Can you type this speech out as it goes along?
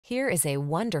Here is a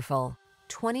wonderful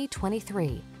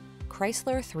 2023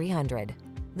 Chrysler 300.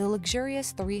 The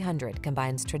luxurious 300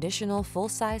 combines traditional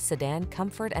full-size sedan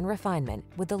comfort and refinement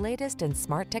with the latest in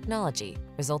smart technology,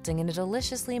 resulting in a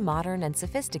deliciously modern and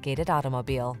sophisticated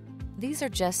automobile. These are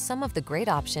just some of the great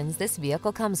options this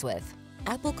vehicle comes with: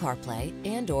 Apple CarPlay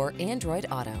and/or Android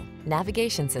Auto,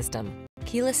 navigation system,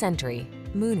 keyless entry,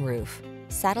 moonroof,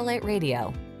 satellite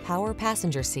radio, power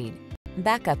passenger seat,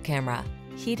 backup camera,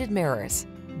 heated mirrors,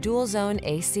 dual zone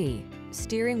AC,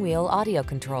 steering wheel audio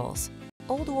controls.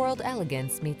 Old world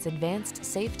elegance meets advanced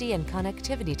safety and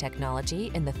connectivity technology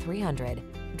in the 300.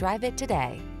 Drive it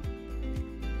today.